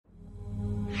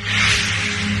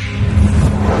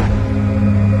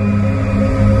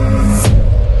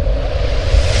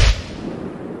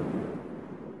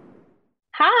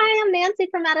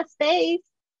out of space.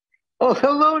 Oh,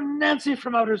 hello, Nancy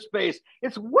from outer space.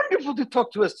 It's wonderful to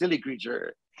talk to a silly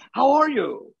creature. How are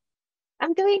you?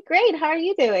 I'm doing great. How are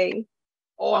you doing?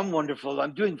 Oh, I'm wonderful.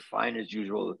 I'm doing fine as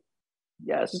usual.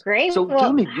 Yes. Great. So tell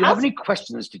Well, me, do you have any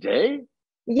questions today?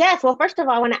 yes. Well, first of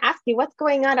all, I want to ask you what's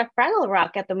going on at Fraggle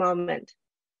Rock at the moment?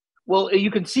 Well, you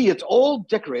can see it's all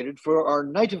decorated for our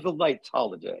Night of the Lights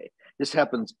holiday. This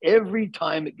happens every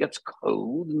time it gets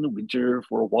cold in the winter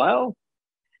for a while,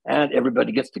 and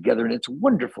everybody gets together, and it's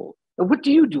wonderful. Now, what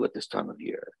do you do at this time of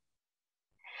year?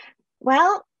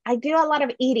 Well, I do a lot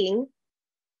of eating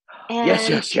Yes, and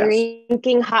yes, yes.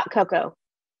 drinking hot cocoa.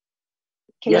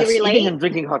 Can you Yes, eating relate? and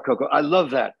drinking hot cocoa. I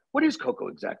love that. What is cocoa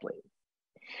exactly?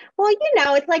 Well,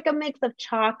 it's like a mix of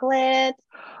chocolate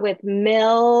with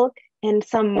milk and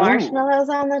some Oh, marshmallows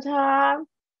on the top.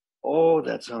 oh,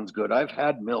 that sounds good. I've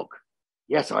had milk.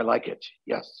 Yes, I like it.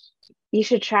 Yes, You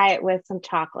should try it with some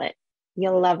chocolate.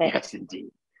 You'll love it. yes,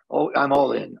 indeed. Oh, I'm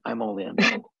all in. I'm all in.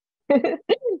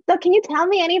 So, can you tell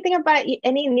me anything about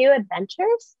any new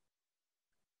adventures?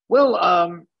 Well,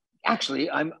 actually,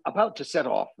 I'm about to set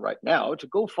off right now to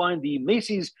go find the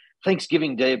Macy's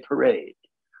Thanksgiving Day Parade.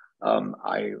 I'm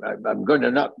going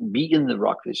to not be in the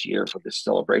Rock this year for this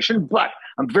celebration, but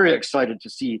I'm very excited to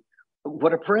see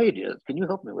what a parade is. Can you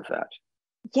help me with that?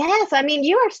 Yes, I mean,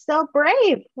 you are so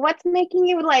brave. What's making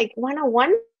you like want to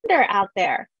wander out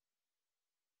there?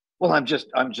 Well, I'm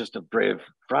just a brave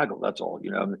Fraggle. That's all.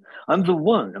 I'm the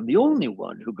one. I'm the only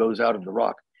one who goes out of the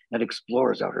Rock and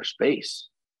explores outer space.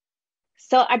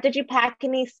 So, did you pack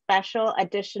any special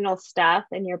additional stuff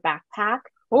in your backpack?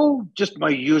 Oh, just my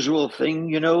usual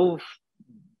thing,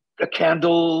 a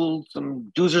candle,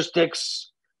 some doozer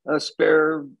sticks, a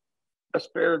spare a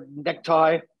spare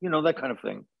necktie, that kind of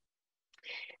thing.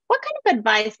 What kind of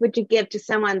advice would you give to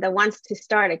someone that wants to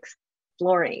start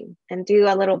exploring and do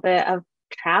a little bit of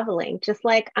traveling, just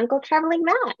like Uncle Traveling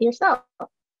Matt yourself?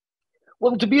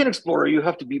 Well, to be an explorer, you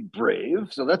have to be brave,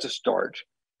 so that's a start,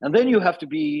 and then you have to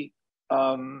be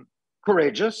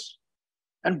courageous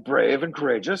and brave and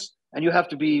courageous, and you have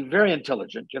to be very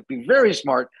intelligent. You have to be very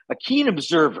smart, a keen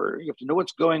observer. You have to know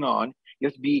what's going on. You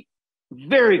have to be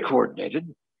very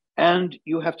coordinated, and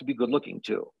you have to be good looking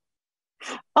too.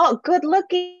 Oh, good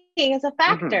looking is a Hmm.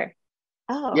 factor.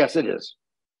 Oh, Yes, it is.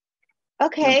 It's an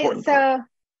okay. important part.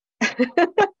 So,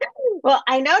 well,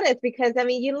 I noticed because I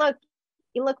mean, you look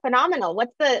phenomenal.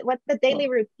 What's the daily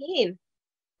Well, routine?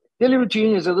 daily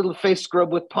routine is a little face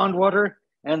scrub with pond water,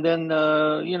 and then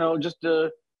just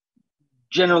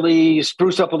generally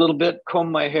spruce up a little bit,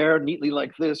 comb my hair neatly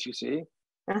like this. You see,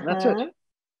 and that's it.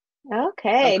 Uh-huh.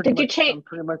 Okay. Did you change? I'm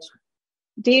pretty much.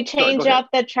 Do you Sorry, go change ahead. up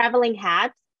the traveling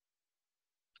hats?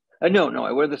 No,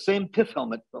 I wear the same pith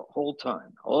helmet the whole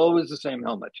time. Always the same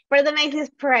helmet. For the Macy's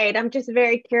parade, I'm just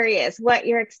very curious what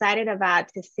you're excited about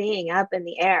to seeing up in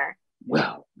the air.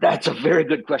 Well, that's a very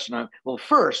good question. Well,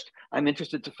 first, I'm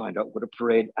interested to find out what a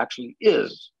parade actually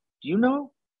is. Do you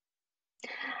know?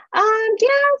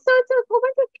 Yeah, so it's a whole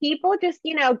bunch of people just,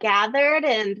 gathered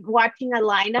and watching a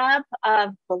lineup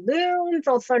of balloons,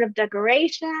 all sort of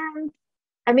decorations.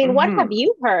 I mean, what have Hmm.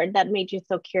 you heard that made you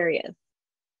so curious?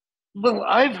 Well,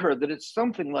 I've heard that it's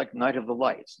something like Night of the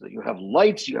Lights, that you have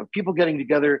lights, you have people getting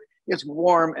together, it's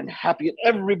warm and happy, and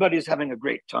everybody's having a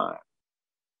great time.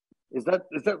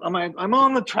 I'm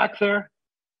on the track there?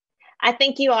 I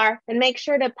think you are. And make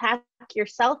sure to pack your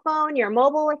cell phone, your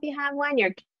mobile if you have one,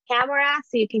 your camera,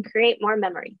 so you can create more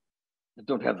memory. I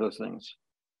don't have those things.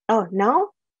 Oh, no?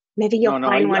 Maybe No, you'll no,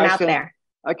 find one out there.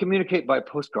 I communicate by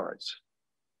postcards.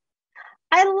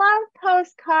 I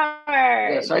love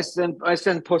Yes, postcards. I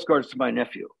send postcards to my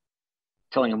nephew,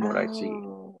 telling him what I see.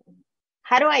 Oh,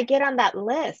 how do I get on that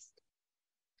list?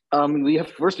 You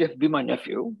have to be my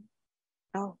nephew,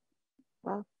 Oh,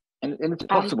 well, and it's um,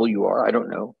 possible you are. I don't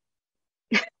know.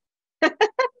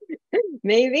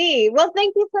 maybe. Well,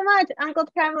 thank you so much, Uncle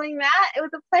Traveling Matt. It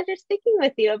was a pleasure speaking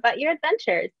with you about your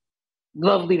adventures.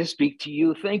 Lovely to speak to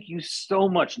you. Thank you so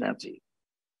much, Nancy.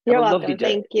 Have You're a lovely welcome. day.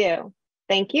 Thank you.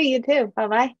 Thank you. You too. Bye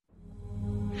bye.